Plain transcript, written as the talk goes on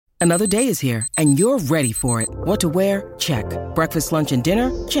Another day is here, and you're ready for it. What to wear? Check. Breakfast, lunch, and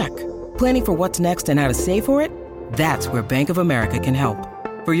dinner? Check. Planning for what's next and how to save for it? That's where Bank of America can help.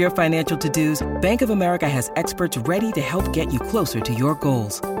 For your financial to-dos, Bank of America has experts ready to help get you closer to your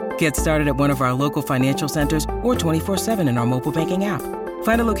goals. Get started at one of our local financial centers or 24/7 in our mobile banking app.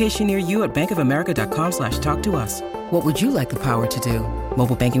 Find a location near you at bankofamerica.com/talktous. What would you like the power to do?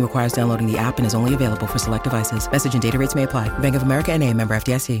 Mobile banking requires downloading the app and is only available for select devices. Message and data rates may apply. Bank of America N.A., member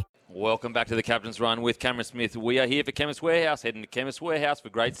FDIC. Welcome back to the Captain's Run with Cameron Smith. We are here for Chemist Warehouse. Heading to Chemist Warehouse for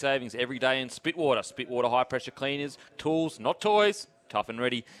great savings every day in Spitwater. Spitwater high-pressure cleaners, tools, not toys. Tough and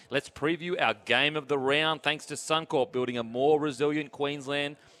ready. Let's preview our game of the round thanks to Suncorp, building a more resilient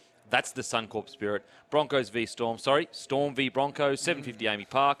Queensland. That's the Suncorp spirit. Broncos v Storm. Storm v Broncos, 750 Amy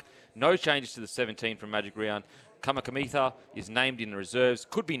Park. No changes to the 17 from Magic Round. Kamakamitha is named in the reserves.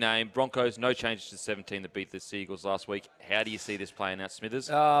 Could be named. Broncos, no changes to 17 that beat the Seagulls last week. How do you see this playing out,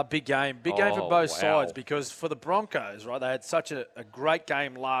 Smithers? Big game. Big game for both sides, because for the Broncos, right, they had such a great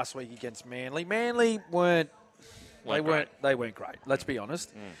game last week against Manly. Manly weren't great, let's be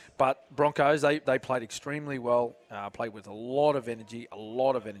honest. But Broncos, they played extremely well, played with a lot of energy,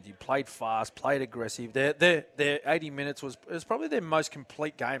 played fast, played aggressive. Their 80 minutes was probably their most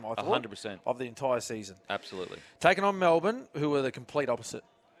complete game, I thought, 100% of the entire season. Absolutely. Taking on Melbourne, who were the complete opposite.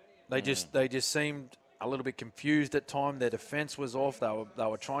 They just seemed a little bit confused at times. Their defence was off. They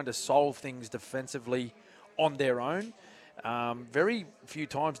were trying to solve things defensively on their own. Very few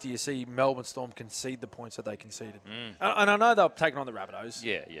times do you see Melbourne Storm concede the points that they conceded. And I know they're taking on the Rabbitohs.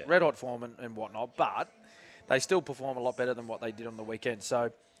 Yeah. Red hot form and whatnot, but they still perform a lot better than what they did on the weekend.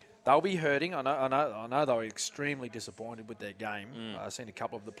 So they'll be hurting. I know they were extremely disappointed with their game. I've seen a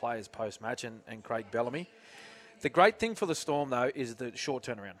couple of the players post-match and Craig Bellamy. The great thing for the Storm, though, is the short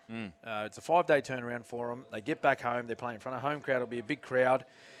turnaround. It's a 5-day turnaround for them. They get back home. They're playing in front of home crowd. It'll be a big crowd.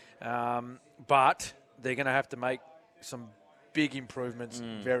 But they're going to have to make some big improvements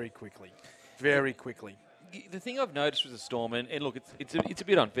very quickly. The thing I've noticed with the Storm, and look, it's a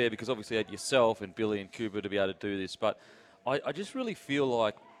bit unfair because obviously you had yourself and Billy and Cooper to be able to do this, but I just really feel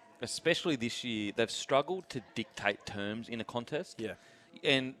like, especially this year, they've struggled to dictate terms in a contest. Yeah.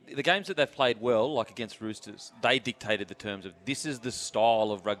 And the games that they've played well, like against Roosters, they dictated the terms of this is the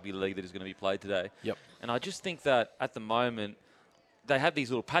style of rugby league that is going to be played today. Yep. And I just think that at the moment, they have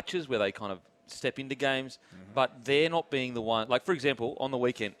these little patches where they kind of step into games, but they're not being the one. Like, for example, on the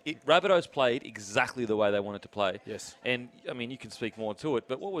weekend, Rabbitohs played exactly the way they wanted to play. Yes. And, I mean, you can speak more to it,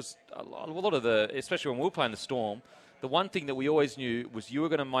 but what was a lot of the, especially when we were playing the Storm, the one thing that we always knew was you were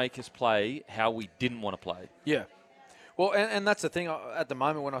going to make us play how we didn't want to play. Yeah. Well, and that's the thing at the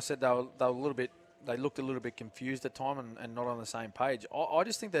moment when I said they were a little bit, they looked a little bit confused at time and not on the same page. I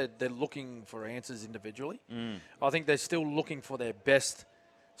just think they're looking for answers individually. I think they're still looking for their best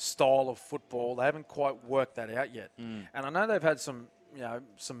style of football. They haven't quite worked that out yet. And I know they've had some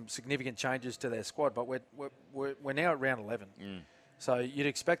significant changes to their squad, but we're now at round 11. So you'd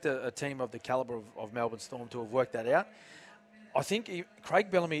expect a team of the calibre of Melbourne Storm to have worked that out. I think Craig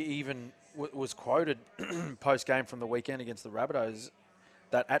Bellamy even was quoted post-game from the weekend against the Rabbitohs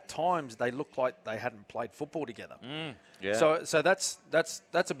that at times they looked like they hadn't played football together. Yeah. So that's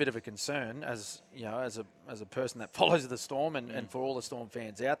a bit of a concern as a person that follows the Storm and for all the Storm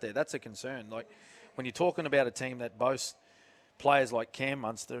fans out there, that's a concern. Like when you're talking about a team that boasts players like Cam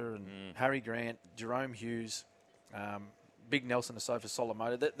Munster and Harry Grant, Jerome Hughes, Big Nelson, Asofa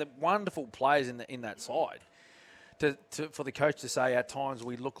Solomota, the wonderful players in that side. For the coach to say at times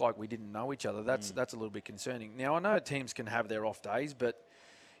we look like we didn't know each other, that's a little bit concerning. Now I know teams can have their off days, but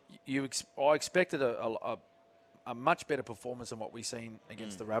I expected a much better performance than what we've seen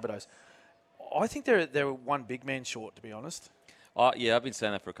against the Rabbitohs. I think they're one big man short, to be honest. Yeah, I've been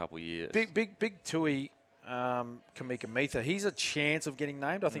saying that for a couple of years. Big Tui Kamikamitha, he's a chance of getting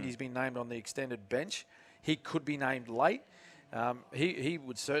named. I think he's been named on the extended bench. He could be named late. He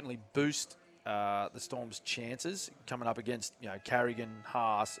would certainly boost the Storm's chances coming up against Carrigan,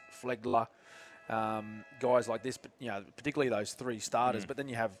 Haas, Flegler, guys like this, but particularly those three starters. But then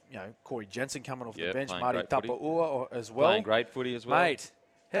you have Corey Jensen coming off the bench, Marty Tapaua as well, playing great footy as well. Mate,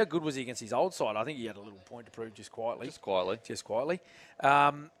 how good was he against his old side? I think he had a little point to prove just quietly.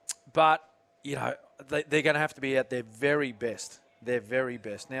 But they're going to have to be at their very best.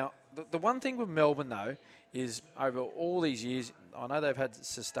 Now, the one thing with Melbourne though is over all these years, I know they've had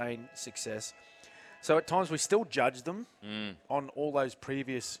sustained success. So at times we still judge them on all those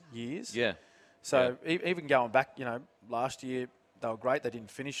previous years. Yeah. So even going back, last year they were great. They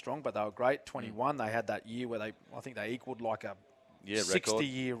didn't finish strong, but they were great. 21, they had that year where I think they equalled like a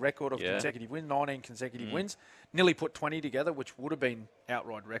 60-year record of consecutive wins, 19 consecutive wins. Nearly put 20 together, which would have been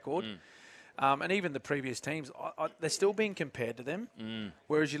outright record. And even the previous teams, they're still being compared to them.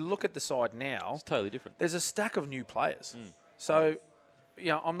 Whereas you look at the side now, It's totally different. there's a stack of new players. So,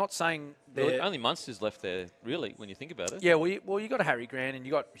 I'm not saying they're... Only Munster's left there, really, when you think about it. Yeah, well, you got Harry Grant and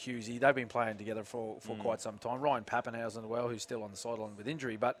you got Hughesy. They've been playing together for quite some time. Ryan Pappenhausen as well, who's still on the sideline with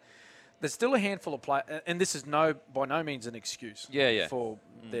injury. But there's still a handful of players, and this is by no means an excuse for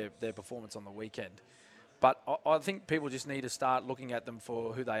their performance on the weekend. But I think people just need to start looking at them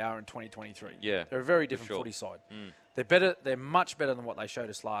for who they are in 2023. Yeah, they're a very different footy side. They're better. They're much better than what they showed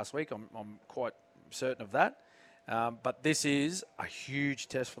us last week. I'm quite certain of that. But this is a huge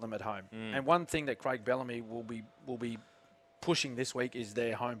test for them at home. And one thing that Craig Bellamy will be pushing this week is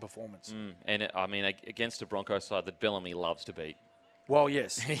their home performance. And against a Broncos side that Bellamy loves to beat. Well,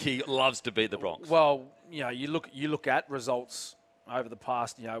 yes, he loves to beat the Bronx. Well, you look at results over the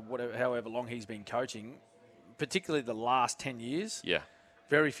past, however long he's been coaching, particularly the last 10 years. Yeah.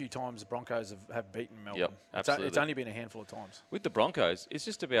 Very few times the Broncos have beaten Melbourne. Yep, absolutely. It's only been a handful of times. With the Broncos, it's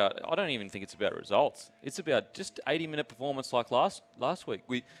just about, I don't even think it's about results. It's about just 80-minute performance like last week.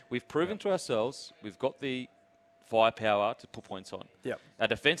 We've proven to ourselves we've got the firepower to put points on. Yep. Our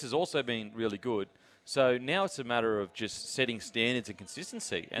defence has also been really good. So now it's a matter of just setting standards and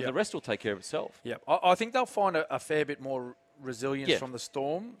consistency, and the rest will take care of itself. Yeah, I think they'll find a fair bit more resilience from the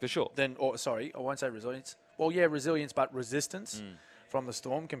Storm. For sure. I won't say resilience. Well, yeah, resilience, but resistance from the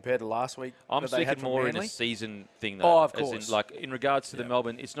Storm compared to last week. I'm thinking more in a season thing, though. Oh, of course. In regards to the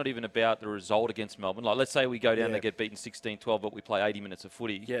Melbourne, it's not even about the result against Melbourne. Like, let's say we go down and they get beaten 16-12, but we play 80 minutes of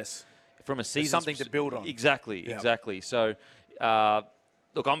footy. Yes. From a season. There's something to build on. Exactly. So,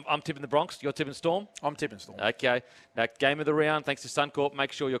 look, I'm tipping the Bronx. You're tipping Storm? I'm tipping Storm. Okay. Now, game of the round, thanks to Suncorp.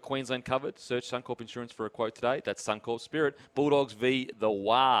 Make sure you're Queensland covered. Search Suncorp Insurance for a quote today. That's Suncorp Spirit. Bulldogs v. the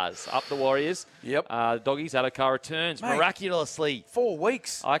Wars. Up the Warriors. Yep. Doggies, Adokar returns miraculously. 4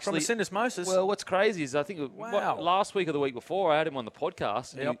 weeks from a syndesmosis. Well, what's crazy is I think last week or the week before, I had him on the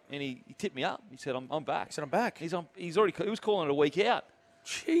podcast, and he tipped me up. He said, I'm back. He said, I'm back. He was calling it a week out.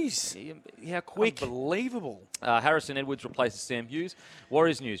 Jeez. How quick. Unbelievable. Harrison Edwards replaces Sam Hughes.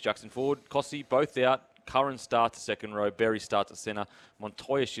 Warriors news, Jackson Ford, Kossi, both out. Curran starts to second row. Berry starts at centre.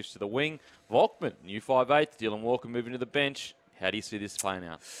 Montoya shifts to the wing. Volkman, new 5'8". Dylan Walker moving to the bench. How do you see this playing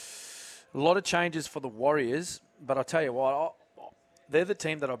out? A lot of changes for the Warriors, but I'll tell you what, they're the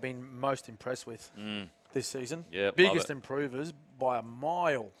team that I've been most impressed with this season. Yeah, biggest improvers by a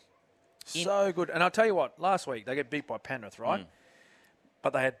mile. So good. And I'll tell you what, last week they get beat by Penrith, right?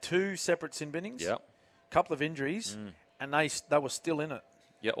 But they had 2 separate sin binnings, a couple of injuries, and they were still in it.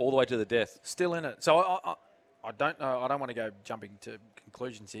 Yeah, all the way to the death. Still in it. So I don't know. I don't want to go jumping to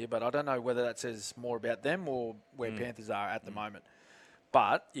conclusions here, but I don't know whether that says more about them or where Panthers are at the moment.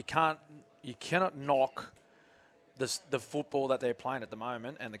 But you cannot knock the football that they're playing at the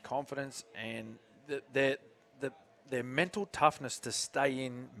moment and the confidence and their mental toughness to stay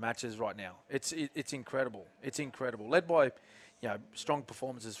in matches right now. It's incredible. It's incredible. Led by strong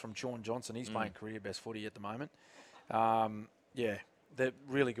performances from Sean Johnson. He's playing career best footy at the moment. They're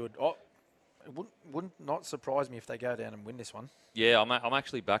really good. It wouldn't not surprise me if they go down and win this one. Yeah, I'm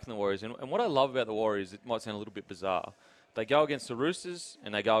actually backing the Warriors. And what I love about the Warriors, it might sound a little bit bizarre, they go against the Roosters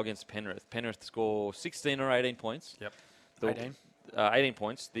and they go against Penrith. Penrith score 16 or 18 points. Yep. 18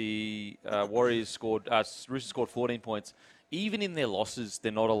 points. The Roosters scored 14 points. Even in their losses,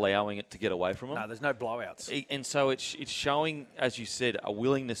 they're not allowing it to get away from them. No, there's no blowouts. And so it's showing, as you said, a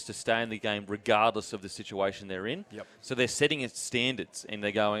willingness to stay in the game regardless of the situation they're in. Yep. So they're setting its standards and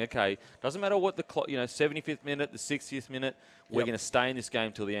they're going, okay, doesn't matter what the clock, 75th minute, the 60th minute, we're going to stay in this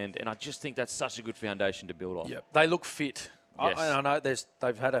game till the end. And I just think that's such a good foundation to build on. Yep. They look fit. Yes. I know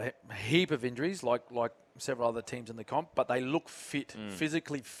they've had a heap of injuries, like several other teams in the comp, but they look fit,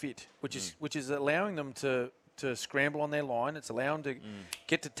 physically fit, which is allowing them to scramble on their line. It's allowing them to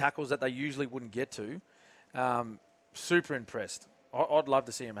get to tackles that they usually wouldn't get to. Super impressed. I'd love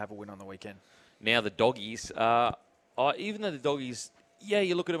to see them have a win on the weekend. Now the Doggies, even though the Doggies,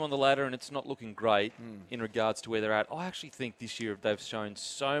 you look at them on the ladder and it's not looking great in regards to where they're at. I actually think this year they've shown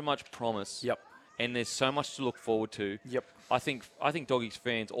so much promise. Yep. And there's so much to look forward to. Yep. I think Doggies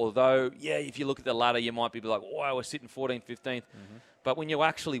fans, although, if you look at the ladder, you might be like, wow, we're sitting 14th, 15th. But when you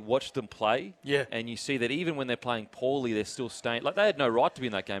actually watch them play, and you see that even when they're playing poorly, they're still staying. Like, they had no right to be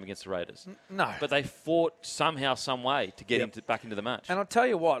in that game against the Raiders. No. But they fought somehow, some way to get back into the match. And I'll tell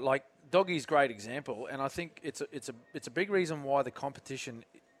you what, like, Doggie's a great example, and I think it's a big reason why the competition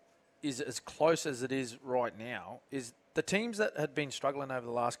is as close as it is right now, is the teams that had been struggling over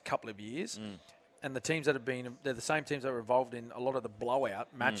the last couple of years and the teams that have been, they're the same teams that were involved in a lot of the blowout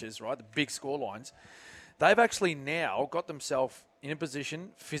matches, right? The big score lines. They've actually now got themselves in a position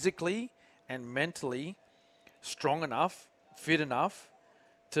physically and mentally strong enough, fit enough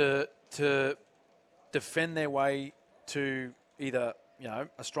to defend their way to either,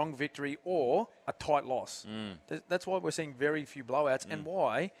 a strong victory or a tight loss. That's why we're seeing very few blowouts and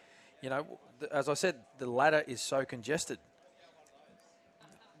why, as I said, the ladder is so congested.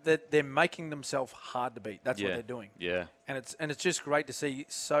 That they're making themselves hard to beat. That's what they're doing. Yeah. And it's just great to see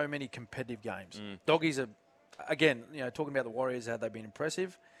so many competitive games. Doggies are, again, talking about the Warriors, how they've been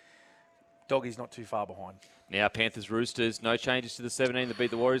impressive. Doggies not too far behind. Now, Panthers-Roosters, no changes to the 17 that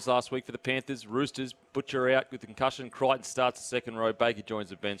beat the Warriors last week for the Panthers. Roosters, Butcher out with the concussion. Crichton starts the second row. Baker joins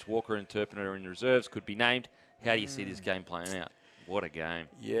the bench. Walker and Turpin are in reserves, could be named. How do you see this game playing out? What a game.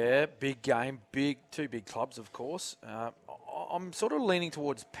 Yeah, big game. Two big clubs, of course. I'm sort of leaning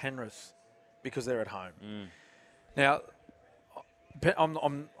towards Penrith because they're at home. Now,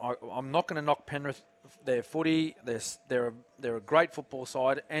 I'm not going to knock Penrith. Their footy, they're a great football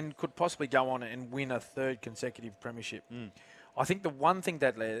side and could possibly go on and win a third consecutive premiership. I think the one thing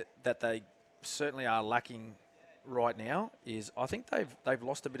that they certainly are lacking right now is I think they've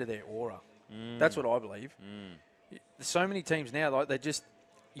lost a bit of their aura. That's what I believe. There's so many teams now, like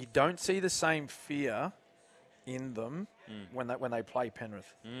you don't see the same fear in them when they play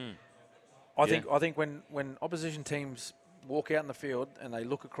Penrith. I think when opposition teams walk out in the field and they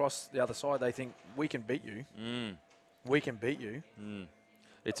look across the other side, they think we can beat you. We can beat you.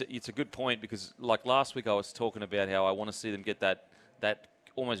 It's a good point because like last week I was talking about how I want to see them get that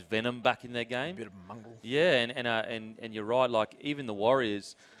almost venom back in their game. A bit of mungle. Yeah, and you're right. Like even the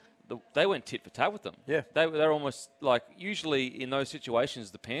Warriors, they went tit for tat with them. Yeah. They're almost like, usually in those situations,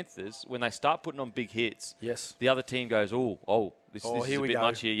 the Panthers, when they start putting on big hits, yes, the other team goes, this is a bit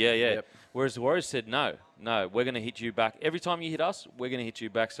much here. Yeah. Yep. Whereas the Warriors said, no, we're going to hit you back. Every time you hit us, we're going to hit you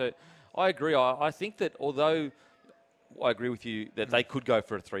back. So I agree. I think that although I agree with you that they could go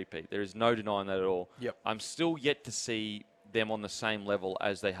for a three-peat, there is no denying that at all. Yep. I'm still yet to see them on the same level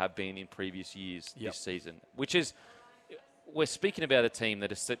as they have been in previous years this season, which is, we're speaking about a team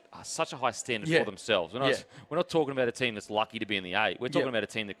that has set such a high standard for themselves. We're not talking about a team that's lucky to be in the 8. We're talking about a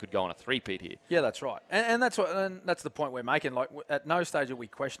team that could go on a three-peat here. Yeah, that's right. And that's the point we're making. Like, at no stage are we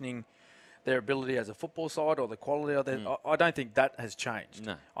questioning their ability as a football side or the quality of their... I don't think that has changed.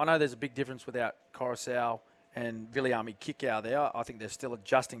 No. I know there's a big difference without Coruscant and Viliami Kikau there. I think they're still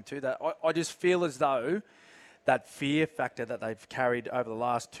adjusting to that. I just feel as though that fear factor that they've carried over the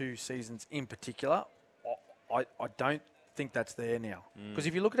last 2 seasons in particular, I don't think that's there now. Because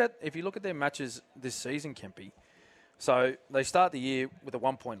if you look at their matches this season, Kempy, so they start the year with a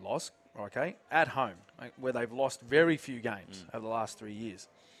 1-point loss, okay, at home, where they've lost very few games over the last 3 years.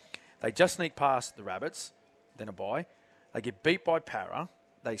 They just sneak past the Rabbits, then a bye. They get beat by Para.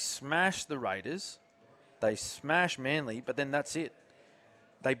 They smash the Raiders. They smash Manly, but then that's it.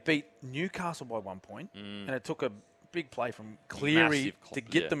 They beat Newcastle by 1 point, and it took a big play from Cleary to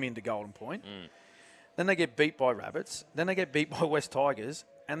get them into Golden Point. Then they get beat by Rabbits. Then they get beat by West Tigers.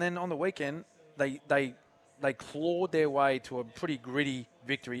 And then on the weekend, they clawed their way to a pretty gritty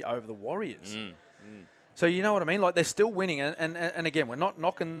victory over the Warriors. So you know what I mean? Like, they're still winning. And again, we're not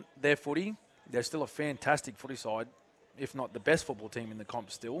knocking their footy. They're still a fantastic footy side, if not the best football team in the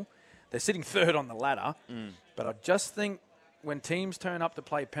comp still. They're sitting third on the ladder. But I just think when teams turn up to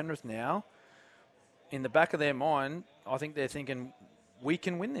play Penrith now, in the back of their mind, I think they're thinking, we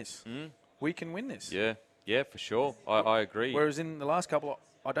can win this. We can win this. Yeah, for sure. I agree. Whereas in the last couple,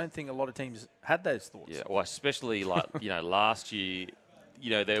 I don't think a lot of teams had those thoughts. Yeah, well, especially like last year,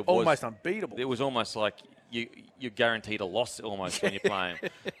 there was almost unbeatable. It was almost like you're guaranteed a loss almost when you're playing.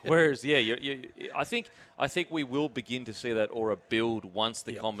 Whereas, I think we will begin to see that aura build once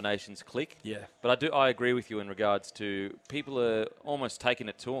the combinations click. Yeah. But I agree with you in regards to people are almost taking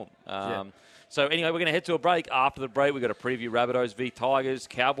it to them. So anyway, we're going to head to a break. After the break, we've got to preview Rabbitohs v Tigers,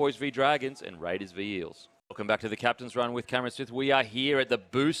 Cowboys v Dragons, and Raiders v Eels. Welcome back to the Captain's Run with Cameron Smith. We are here at the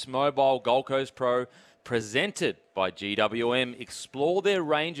Boost Mobile Gold Coast Pro, presented by GWM. Explore their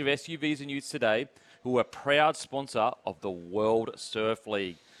range of SUVs and utes today, who are a proud sponsor of the World Surf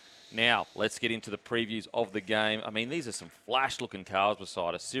League. Now, let's get into the previews of the game. I mean, these are some flash-looking cars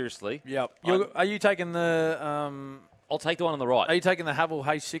beside us, seriously. Yep. Are you taking the... I'll take the one on the right. Are you taking the Haval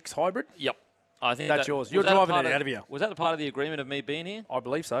Hay6 hybrid? Yep. I think that's yours. You're driving it out of here. Was that the part of the agreement of me being here? I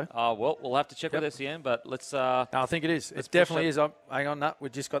believe so. Well, we'll have to check with SEM, but let's... No, I think it is. It definitely is. Hang on, we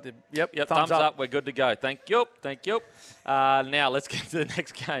just got the... Yep, thumbs up. We're good to go. Thank you. Now, let's get to the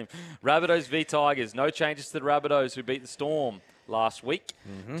next game. Rabbitohs v Tigers. No changes to the Rabbitohs, who beat the Storm last week.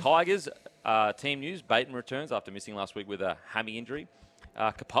 Tigers, Team news, Bateman returns after missing last week with a hammy injury.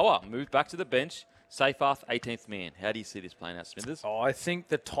 Kapoa moved back to the bench. Seyfarth, 18th man. How do you see this playing out, Smithers? Oh, I think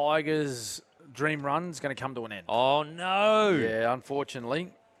the Tigers' dream run is going to come to an end. Oh, no. Yeah,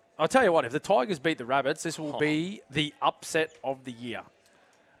 unfortunately. I'll tell you what, if the Tigers beat the Rabbits, this will be the upset of the year.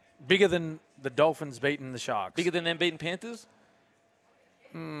 Bigger than the Dolphins beating the Sharks. Bigger than them beating Panthers?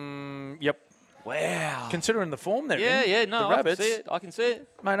 Yep. Wow. Considering the form they're in. Yeah, no, the Rabbits, I can see it.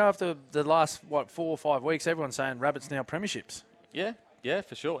 Mate, after the last, 4 or 5 weeks, everyone's saying Rabbits now premierships. Yeah,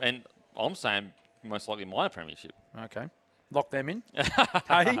 for sure. And I'm saying most likely minor premiership. Okay. Lock them in.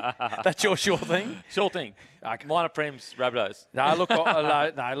 Hey, that's your sure thing? Sure thing. Okay. Minor prems, Rabbitohs. No, look,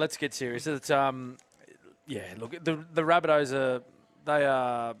 no, let's get serious. It's, look, the Rabbitohs they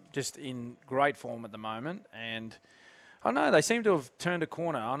are just in great form at the moment, and I know they seem to have turned a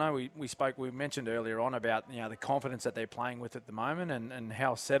corner. I know we mentioned earlier on about the confidence that they're playing with at the moment and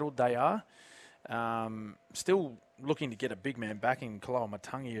how settled they are. Still looking to get a big man back in Kaloa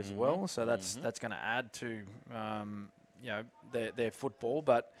Matangi as well, so that's going to add to their football.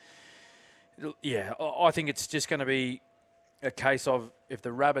 But yeah, I think it's just going to be a case of if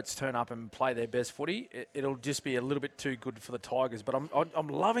the Rabbits turn up and play their best footy, it'll just be a little bit too good for the Tigers. But I'm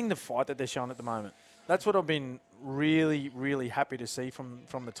loving the fight that they're showing at the moment. That's what I've been really, really happy to see from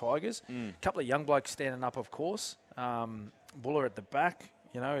the Tigers. A couple of young blokes standing up, of course. Buller at the back,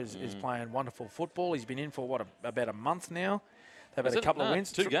 is playing wonderful football. He's been in for, about a month now. They've had a couple of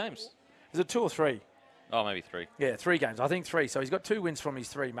wins. 2 games. Is it 2 or 3? Oh, maybe 3. Yeah, 3 games. I think 3. So he's got 2 wins from his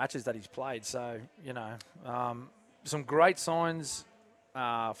 3 matches that he's played. So, some great signs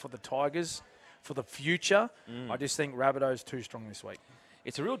for the Tigers for the future. I just think Rabbitohs too strong this week.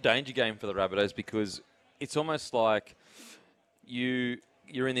 It's a real danger game for the Rabbitohs because it's almost like you're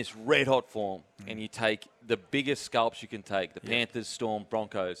in this red-hot form and you take the biggest scalps you can take, the Panthers, Storm,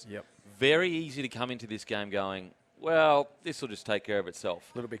 Broncos. Yep. Very easy to come into this game going, well, this will just take care of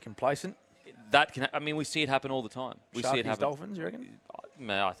itself. A little bit complacent. We see it happen all the time. We see it happen. Dolphins, you reckon?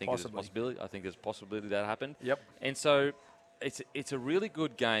 I think there's a possibility. I think there's a possibility that happened. Yep. And so it's a really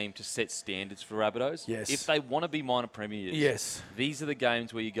good game to set standards for Rabbitohs. Yes. If they want to be minor premiers. Yes. These are the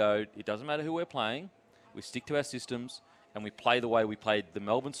games where you go, it doesn't matter who we're playing, we stick to our systems, and we play the way we played the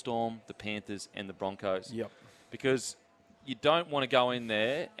Melbourne Storm, the Panthers, and the Broncos. Yep. Because you don't want to go in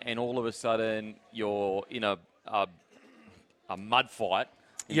there and all of a sudden you're in a mud fight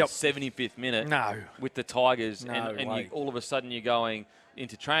in the 75th minute with the Tigers, and all of a sudden you're going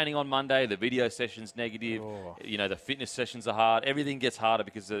into training on Monday, the video session's negative, the fitness sessions are hard, everything gets harder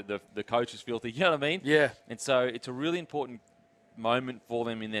because the coach is filthy, you know what I mean? Yeah. And so it's a really important moment for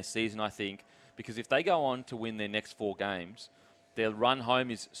them in their season, I think, because if they go on to win their next 4 games, their run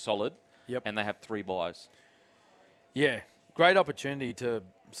home is solid, and they have 3 buys. Yeah, great opportunity to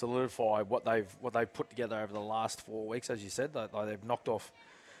solidify what they've put together over the last 4 weeks, as you said. They've knocked off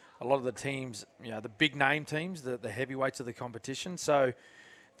a lot of the teams, the big name teams, the heavyweights of the competition. So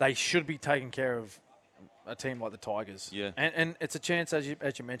they should be taking care of a team like the Tigers. Yeah. And it's a chance, as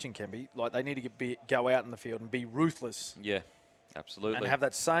you mentioned, Kemby, like they need to go out in the field and be ruthless. Yeah, absolutely. And have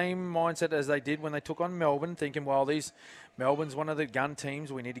that same mindset as they did when they took on Melbourne, thinking, well, Melbourne's one of the gun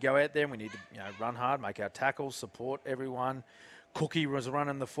teams. We need to go out there and we need to run hard, make our tackles, support everyone. Cookie was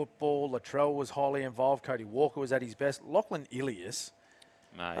running the football. Latrell was highly involved. Cody Walker was at his best. Lachlan Ilias,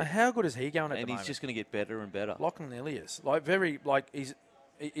 mate, how good is he going at the moment? And he's just going to get better and better. Lachlan Ilias,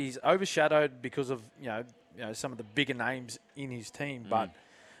 he's overshadowed because of some of the bigger names in his team. But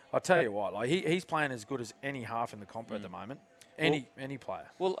I'll tell you what, he's playing as good as any half in the comp at the moment. Any player.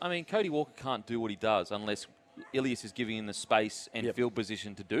 Well, Cody Walker can't do what he does unless Ilias is giving him the space and field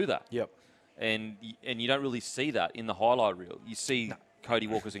position to do that. Yep. And you don't really see that in the highlight reel. You see Cody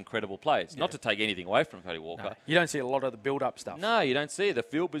Walker's incredible plays. Not to take anything away from Cody Walker. No, you don't see a lot of the build-up stuff. No, you don't see the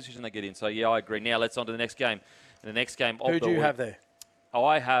field position they get in. So, yeah, I agree. Now let's on to the next game. The next game of Who do you have there? Oh,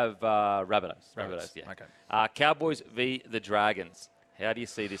 I have Rabbitohs. Rabbitohs, yeah. Okay. Cowboys v. the Dragons. How do you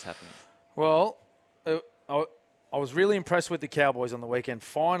see this happening? Well, I was really impressed with the Cowboys on the weekend.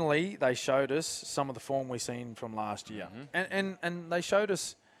 Finally, they showed us some of the form we've seen from last year. And they showed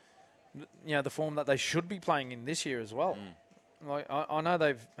us the form that they should be playing in this year as well. Like I know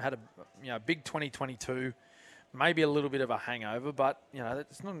they've had a big 2022, maybe a little bit of a hangover, but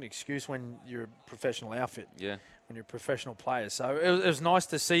it's not an excuse when you're a professional outfit. Yeah. When you're a professional player. So it was nice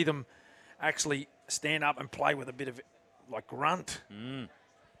to see them actually stand up and play with a bit of grunt and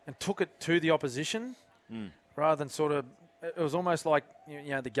took it to the opposition rather than sort of. It was almost like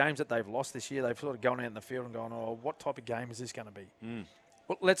the games that they've lost this year. They've sort of gone out in the field and gone, "Oh, what type of game is this going to be?"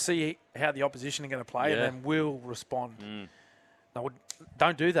 Well, let's see how the opposition are going to play, and then we'll respond. No,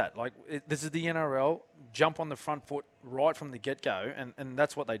 don't do that. Like, this is the NRL. Jump on the front foot right from the get-go, and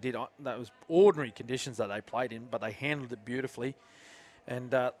that's what they did. That was ordinary conditions that they played in, but they handled it beautifully.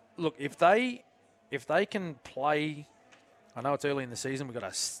 And look, if they can play, I know it's early in the season, we've got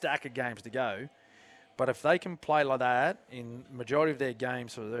a stack of games to go, but if they can play like that in majority of their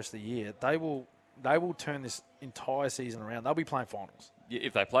games for the rest of the year, they will turn this entire season around. They'll be playing finals. Yeah,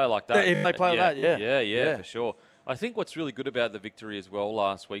 if they play like that. If they play like that, Yeah, for sure. I think what's really good about the victory as well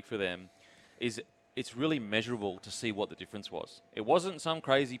last week for them is it's really measurable to see what the difference was. It wasn't some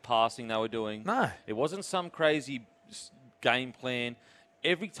crazy passing they were doing. No. It wasn't some crazy game plan.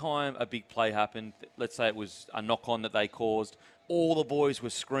 Every time a big play happened, let's say it was a knock-on that they caused, all the boys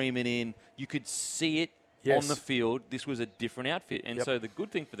were screaming in. You could see it on the field. This was a different outfit. And so the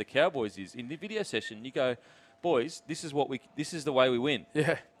good thing for the Cowboys is in the video session, you go, boys, this is the way we win.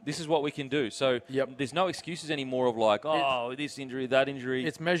 Yeah. This is what we can do. So there's no excuses anymore of like, this injury, that injury.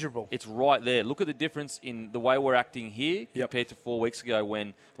 It's measurable. It's right there. Look at the difference in the way we're acting here compared to 4 weeks ago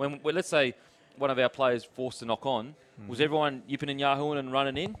when let's say one of our players forced a knock on. Was everyone yipping and yahooing and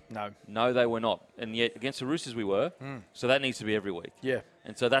running in? No, they were not. And yet against the Roosters we were. So that needs to be every week. Yeah.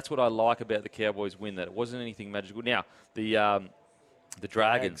 And so that's what I like about the Cowboys win, that it wasn't anything magical. Now, the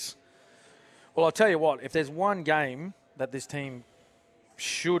Dragons. Well, I'll tell you what, if there's one game that this team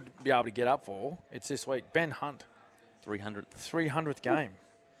should be able to get up for, it's this week. Ben Hunt. 300th game.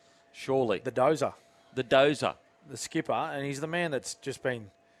 Surely. The dozer. The skipper, and he's the man that's just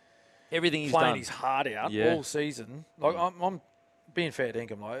been everything he's playing done. his heart out all season. Like I'm being fair to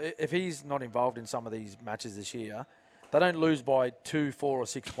Ingham. Like, if he's not involved in some of these matches this year, they don't lose by 2, 4, or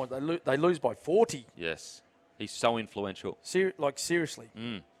 6 points. They lose by 40. Yes. He's so influential. Seriously.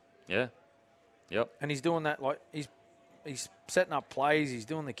 Yeah. Yep. And he's doing that, like, he's setting up plays, he's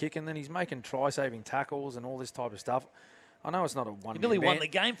doing the kick, and then he's making try-saving tackles and all this type of stuff. I know it's not a one-man He nearly band. won the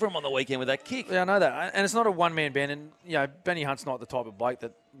game for him on the weekend with that kick. Yeah, I know that. And it's not a one-man band. And, Benny Hunt's not the type of bloke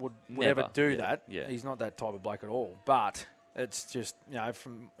that would ever do that. Yeah. He's not that type of bloke at all. But it's just,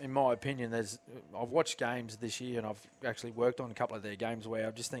 in my opinion, I've watched games this year and I've actually worked on a couple of their games where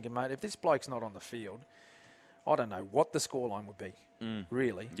I'm just thinking, mate, if this bloke's not on the field, I don't know what the scoreline would be,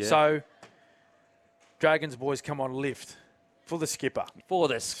 really. Yeah. So, Dragons boys come on lift for the skipper.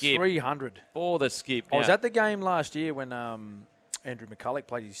 300. For the skip. I was at the game last year when Andrew McCulloch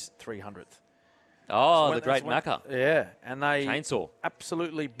played his 300th. Oh, the great Macca. Yeah, and they Chainsaw.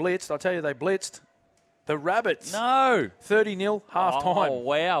 Absolutely blitzed. I tell you, they blitzed the Rabbits. No. 30-0, half-time. Oh,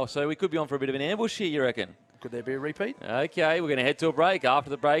 wow. So we could be on for a bit of an ambush here, you reckon? Could there be a repeat? Okay, we're going to head to a break. After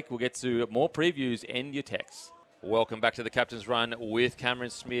the break, we'll get to more previews and your texts. Welcome back to the Captain's Run with Cameron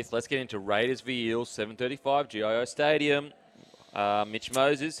Smith. Let's get into Raiders v Eels, 7:35, GIO Stadium. Mitch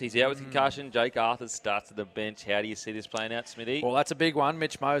Moses, he's out with concussion. Jake Arthur starts at the bench. How do you see this playing out, Smithy? Well, that's a big one.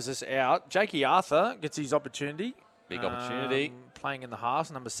 Mitch Moses out. Jakey Arthur gets his opportunity. Big opportunity. Playing in the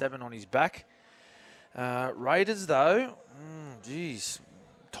halves, number 7 on his back. Raiders, though,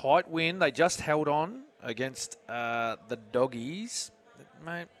 tight win. They just held on against the Doggies.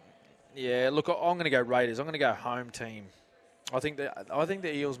 Mate, yeah, look, I'm going to go Raiders. I'm going to go home team. I think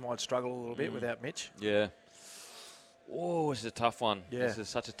the Eels might struggle a little bit without Mitch. Yeah. Oh, this is a tough one. Yeah. This is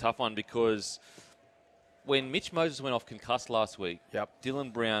such a tough one when Mitch Moses went off concussed last week,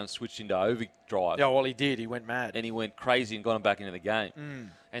 Dylan Brown switched into overdrive. Yeah, well, he did. He went mad. And he went crazy and got him back into the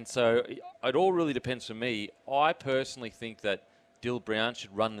game. And so it all really depends for me. I personally think that Dylan Brown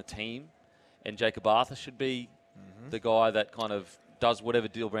should run the team and Jacob Arthur should be the guy that kind of does whatever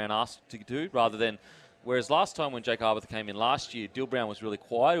Dylan Brown asks to do rather than... Whereas last time when Jake Arthur came in last year, Dylan Brown was really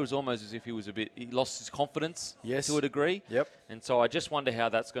quiet. It was almost as if he lost his confidence to a degree. Yep. And so I just wonder how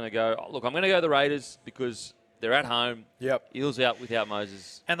that's going to go. Look, I'm going to go the Raiders because they're at home. Yep. Eels out without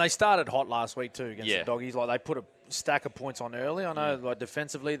Moses. And they started hot last week too against the Doggies. Like, they put a stack of points on early. I know, like,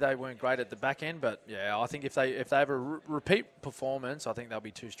 defensively they weren't great at the back end, but I think if they have a repeat performance, I think they'll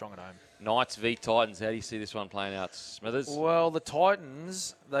be too strong at home. Knights v Titans. How do you see this one playing out, Smithers? Well, the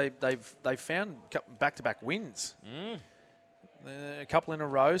Titans they found back-to-back wins, a couple in a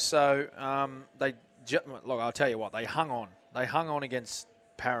row. So look, I'll tell you what, they hung on. They hung on against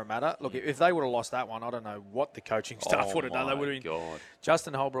Parramatta. Look, if they would have lost that one, I don't know what the coaching staff would have done. They would have been.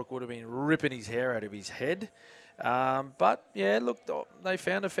 Justin Holbrook would have been ripping his hair out of his head. But look, they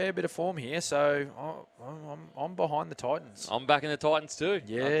found a fair bit of form here, so I'm behind the Titans. I'm backing the Titans too.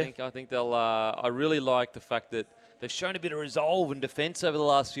 Yeah, I think they'll. I really like the fact that they've shown a bit of resolve and defence over the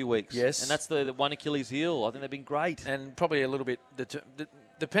last few weeks. Yes, and that's the one Achilles heel. I think they've been great, and probably a little bit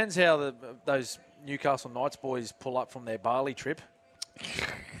depends how those Newcastle Knights boys pull up from their Bali trip.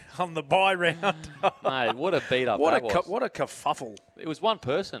 on the bye round. Mate, what a beat up that was. What a kerfuffle. It was one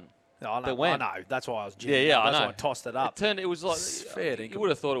person. I know, that went. I know. That's why I was jibbing. Yeah, I That's know. why I tossed it up. It was like, fair you would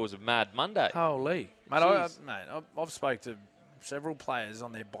have thought it was a mad Monday. Holy. Mate, I've spoke to several players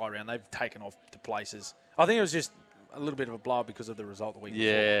on their bye round. They've taken off to places. I think it was just a little bit of a blow because of the result the week before.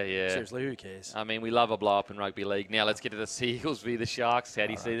 Yeah. Seriously, who cares? I mean, we love a blow up in rugby league. Now let's get to the Seagulls v the Sharks. How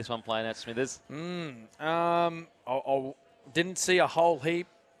do you see this one playing out, Smithers? I didn't see a whole heap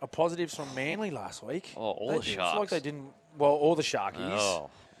of positives from Manly last week. Oh, all the Sharks. It's like they didn't. Well, all the Sharkies. Oh,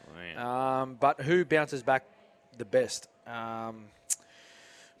 man. But who bounces back the best? A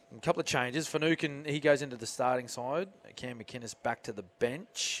couple of changes. Finucane, he goes into the starting side. Cam McInnes back to the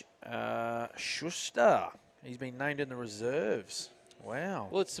bench. Schuster, he's been named in the reserves. Wow.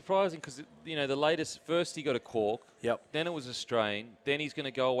 Well, it's surprising because, the latest, first he got a cork. Yep. Then it was a strain. Then he's going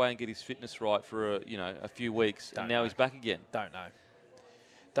to go away and get his fitness right for, a few weeks. And now he's back again. Don't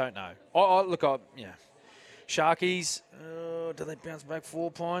know. Sharkies, do they bounce back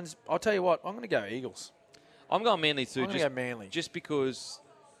 4 points? I'll tell you what, I'm going to go Eagles. I'm going Manly too. I'm going to go Manly. Just because,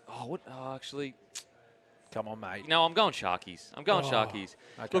 actually. Come on, mate. No, I'm going Sharkies. Sharkies.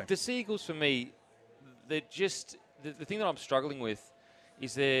 Okay. Look, the Seagulls for me, they're just, the thing that I'm struggling with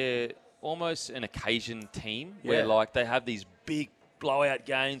is they're almost an occasion team where, they have these big blowout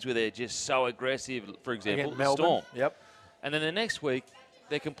games where they're just so aggressive. For example, Storm. Yep. And then the next week,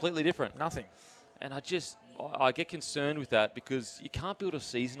 they're completely different. Nothing. And I get concerned with that because you can't build a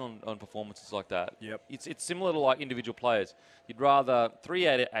season on performances like that. Yep. It's similar to like individual players. You'd rather 3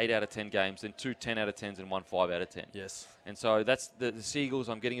 8 out of 10 games than 2 10 out of 10s and 1 5 out of 10. Yes. And so that's the Seagulls.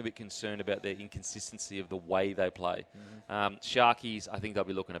 I'm getting a bit concerned about their inconsistency of the way they play. Mm-hmm. Sharkies, I think they'll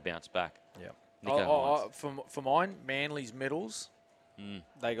be looking to bounce back. Yeah. For mine, Manly's middles.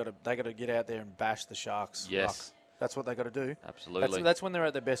 They got to get out there and bash the Sharks. Yes. That's what they got to do. Absolutely. That's when they're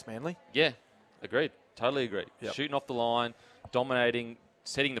at their best, Manly. Yeah. Agreed. Totally agreed. Yep. Shooting off the line, dominating,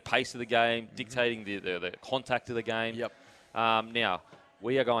 setting the pace of the game, dictating the contact of the game. Yep. Now,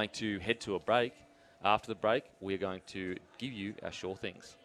 we are going to head to a break. After the break, we are going to give you our sure things.